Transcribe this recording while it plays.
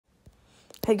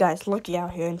Hey guys, Lucky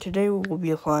out here, and today we will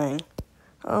be playing,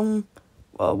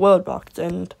 World Box,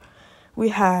 and we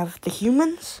have the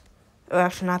humans, or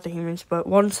actually not the humans, but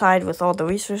one side with all the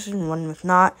resources and one with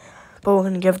not, but we're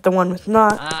going to give the one with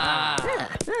not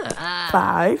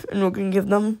 5, and we're going to give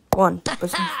them 1, but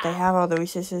since they have all the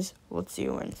resources, let's see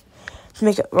who wins. To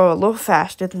make it roll a little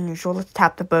faster than usual, let's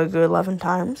tap the burger 11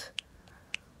 times.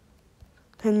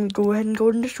 Then we go ahead and go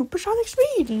into supersonic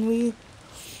speed, and we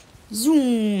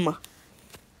zoom.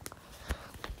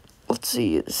 Let's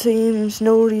see, it seems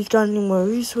nobody's got any more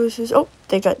resources. Oh,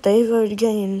 they've already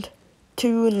gained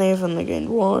 2 and they've only gained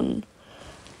 1.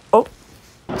 Oh,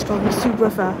 it's going super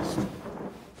fast.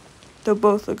 They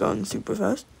both are going super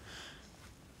fast.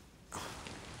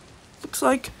 Looks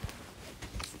like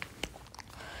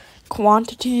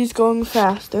quantity is going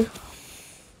faster.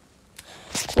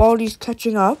 Quality's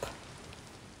catching up.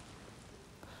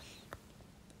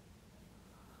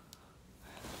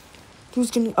 Who's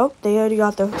gonna... Oh, they already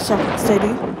got their second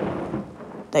city.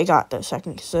 They got their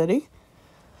second city.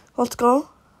 Let's go.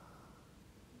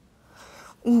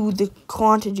 Ooh, the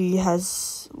quantity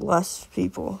has less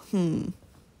people.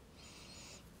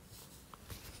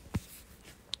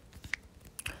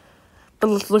 But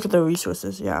let's look at their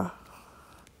resources, yeah.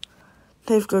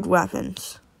 They have good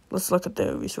weapons. Let's look at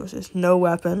their resources. No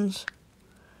weapons.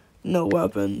 No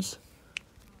weapons.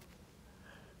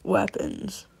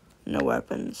 Weapons. No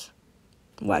weapons.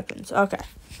 Weapons. Okay.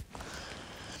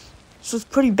 So it's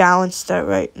pretty balanced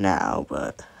right now,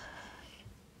 but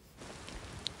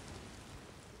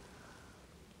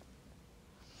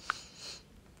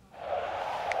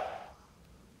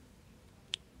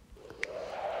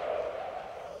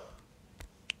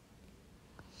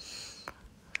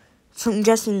so I'm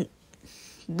guessing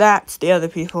that's the other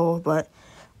people, but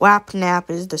Wap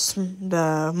Nap is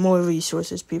the more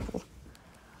resources people.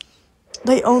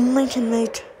 They only can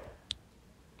make...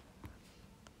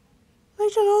 They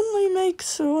can only make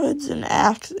swords and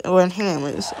axes and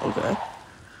hammers. Okay.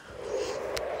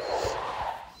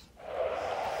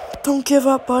 Don't give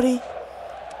up, buddy.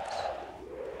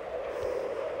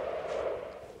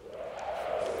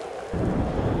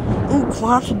 Ooh,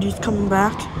 quantity's coming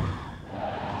back.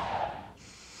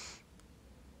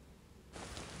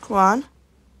 Come on.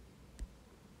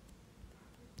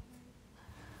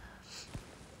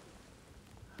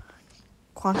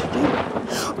 Quantity.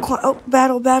 Oh,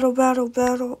 battle.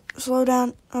 Slow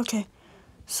down. Okay.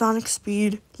 Sonic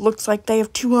speed. Looks like they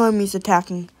have 2 armies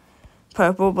attacking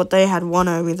purple, but they had 1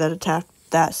 army that attacked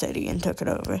that city and took it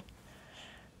over.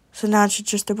 So now it's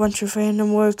just a bunch of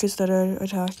random workers that are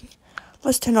attacking.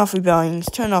 Let's turn off rebellions,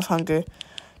 turn off hunger,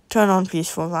 turn on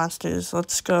peaceful monsters.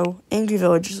 Let's go. Angry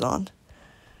villagers on.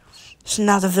 So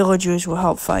now the villagers will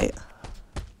help fight,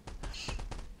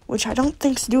 which I don't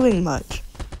think's doing much.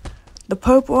 The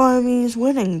purple army is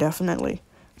winning, definitely.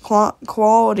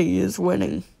 Quality is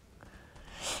winning.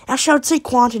 Actually, I would say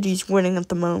quantity is winning at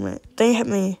the moment. They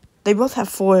both have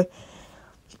 4,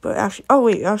 but actually... Oh,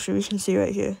 wait, actually, we can see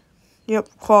right here. Yep,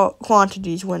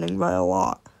 quantity is winning by a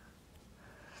lot.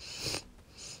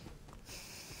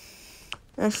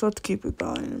 Actually, let's keep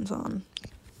rebellions on.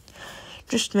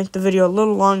 Just to make the video a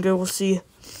little longer, we'll see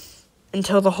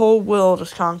until the whole world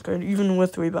is conquered, even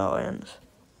with rebellions.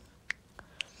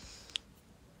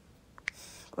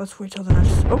 Let's wait till the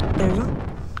next... Oh, there you go.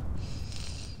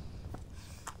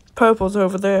 Purple's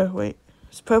over there. Wait,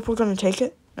 is purple gonna take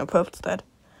it? No, purple's dead.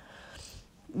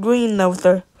 Green, though, with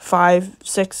their 5,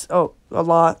 6... Oh, a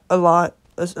lot.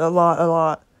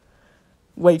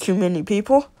 Way too many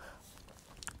people.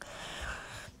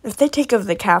 If they take over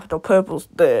the capital, purple's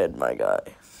dead, my guy.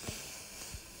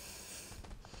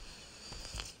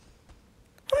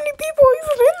 How many people are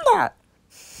even in that?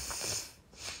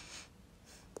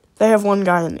 They have 1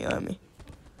 guy in the army.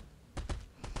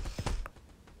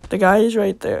 The guy is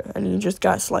right there, and he just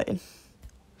got slain.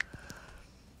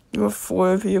 You have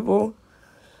 4 people.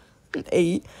 And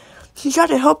 8. You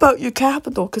gotta help out your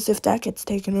capital, because if that gets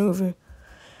taken over,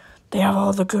 they have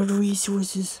all the good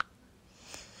resources.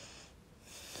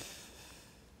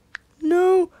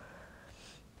 No.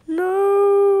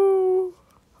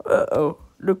 Uh-oh.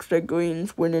 Looks like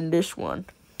green's winning this one.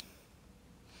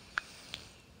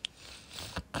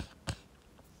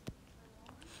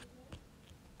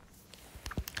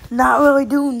 Not really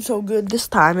doing so good this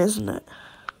time, isn't it?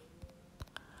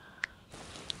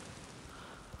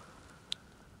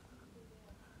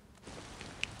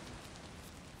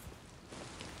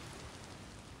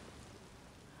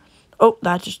 Oh,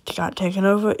 that just got taken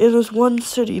over. It was 1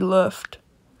 city left.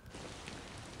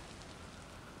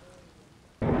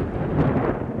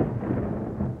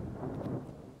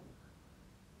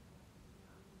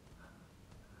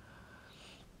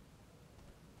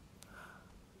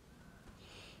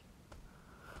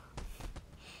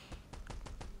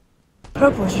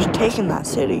 Purple is just taking that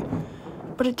city.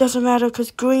 But it doesn't matter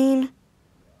because green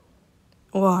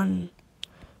won.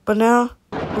 But now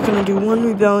we're going to do one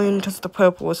rebellion because the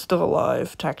purple is still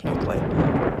alive, technically.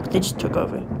 But they just took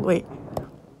over. Wait.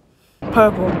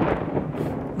 Purple.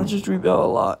 Let's just rebel a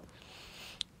lot.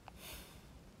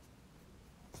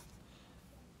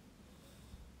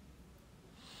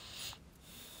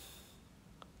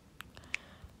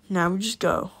 Now we just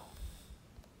go.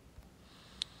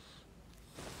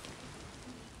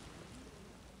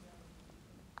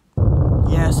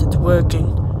 Yes, it's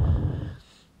working.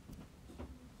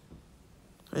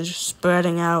 It's just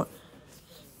spreading out.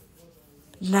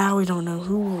 Now we don't know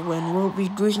who will win. Will it be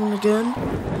green again?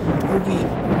 Will it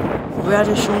be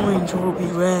reddish orange? Will it be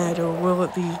red? Or will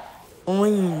it be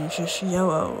orange-ish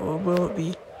yellow? Or will it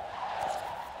be...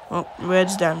 Well,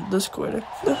 red's down this quarter.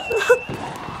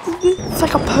 It's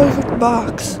like a perfect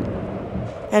box.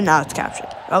 And now it's captured.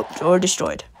 Oh, or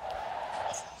destroyed.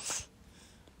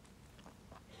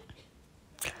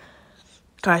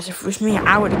 Guys, if it was me,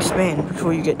 I would expand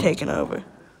before you get taken over.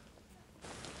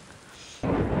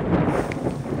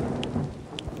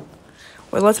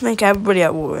 Well, let's make everybody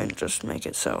at war and just make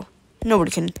it so nobody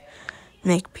can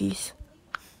make peace.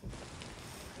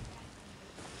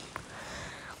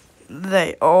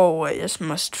 They always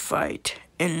must fight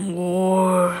in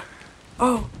war.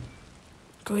 Oh,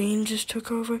 green just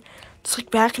took over. It's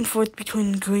like back and forth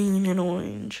between green and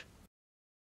orange.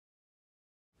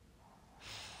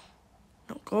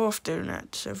 Don't go off there,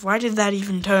 Nets. Why did that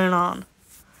even turn on?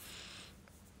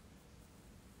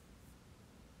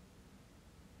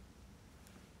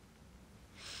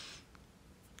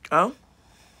 Oh?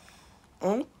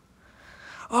 Oh?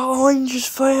 Oh, orange is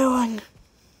failing.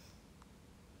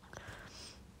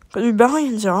 But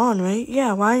rebellions are on, right?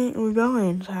 Yeah, why ain't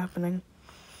rebellions happening?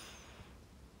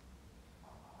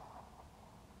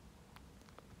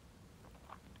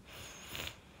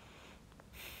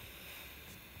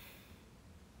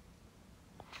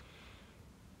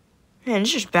 Man,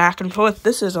 it's just back and forth.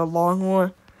 This is a long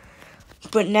war.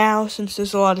 But now, since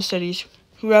there's a lot of cities,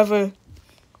 whoever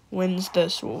wins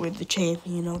this will be the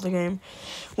champion of the game.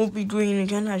 Won't be green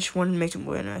again. I just wanted to make it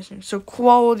more interesting. So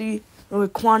quality, or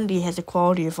quantity has a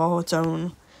quality of all its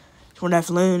own. That's what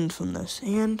I've learned from this.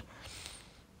 And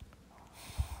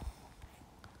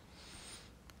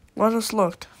let us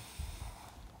look.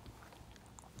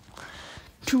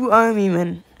 2 army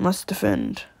men must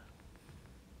defend.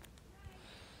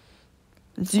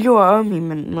 0 army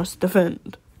men must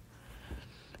defend.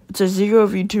 It's a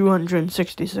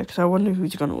 0v266. I wonder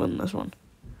who's going to win this one.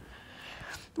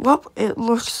 Well, it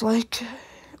looks like...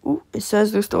 Ooh, it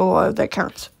says they're still alive. That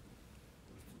counts.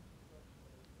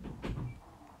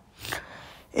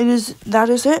 That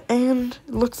is it, and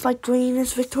it looks like green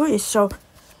is victorious. So,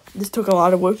 this took a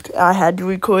lot of work. I had to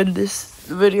record this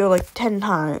video like 10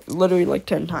 times. Literally like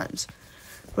 10 times.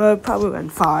 Well, probably been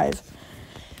 5.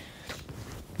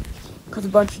 Because a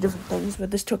bunch of different things,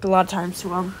 but this took a lot of time.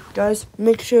 So, guys,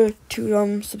 make sure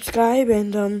to, subscribe,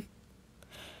 and,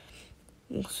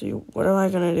 we'll see. What am I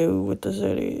gonna do with the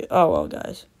city? Oh, well,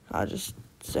 guys, I'll just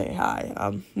say hi.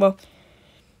 Well,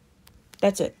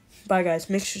 that's it. Bye, guys.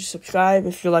 Make sure to subscribe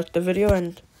if you liked the video,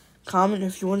 and comment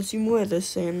if you want to see more of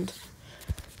this, and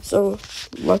so,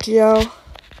 Lucky Owl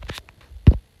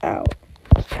out.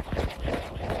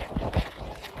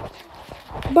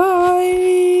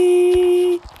 Bye!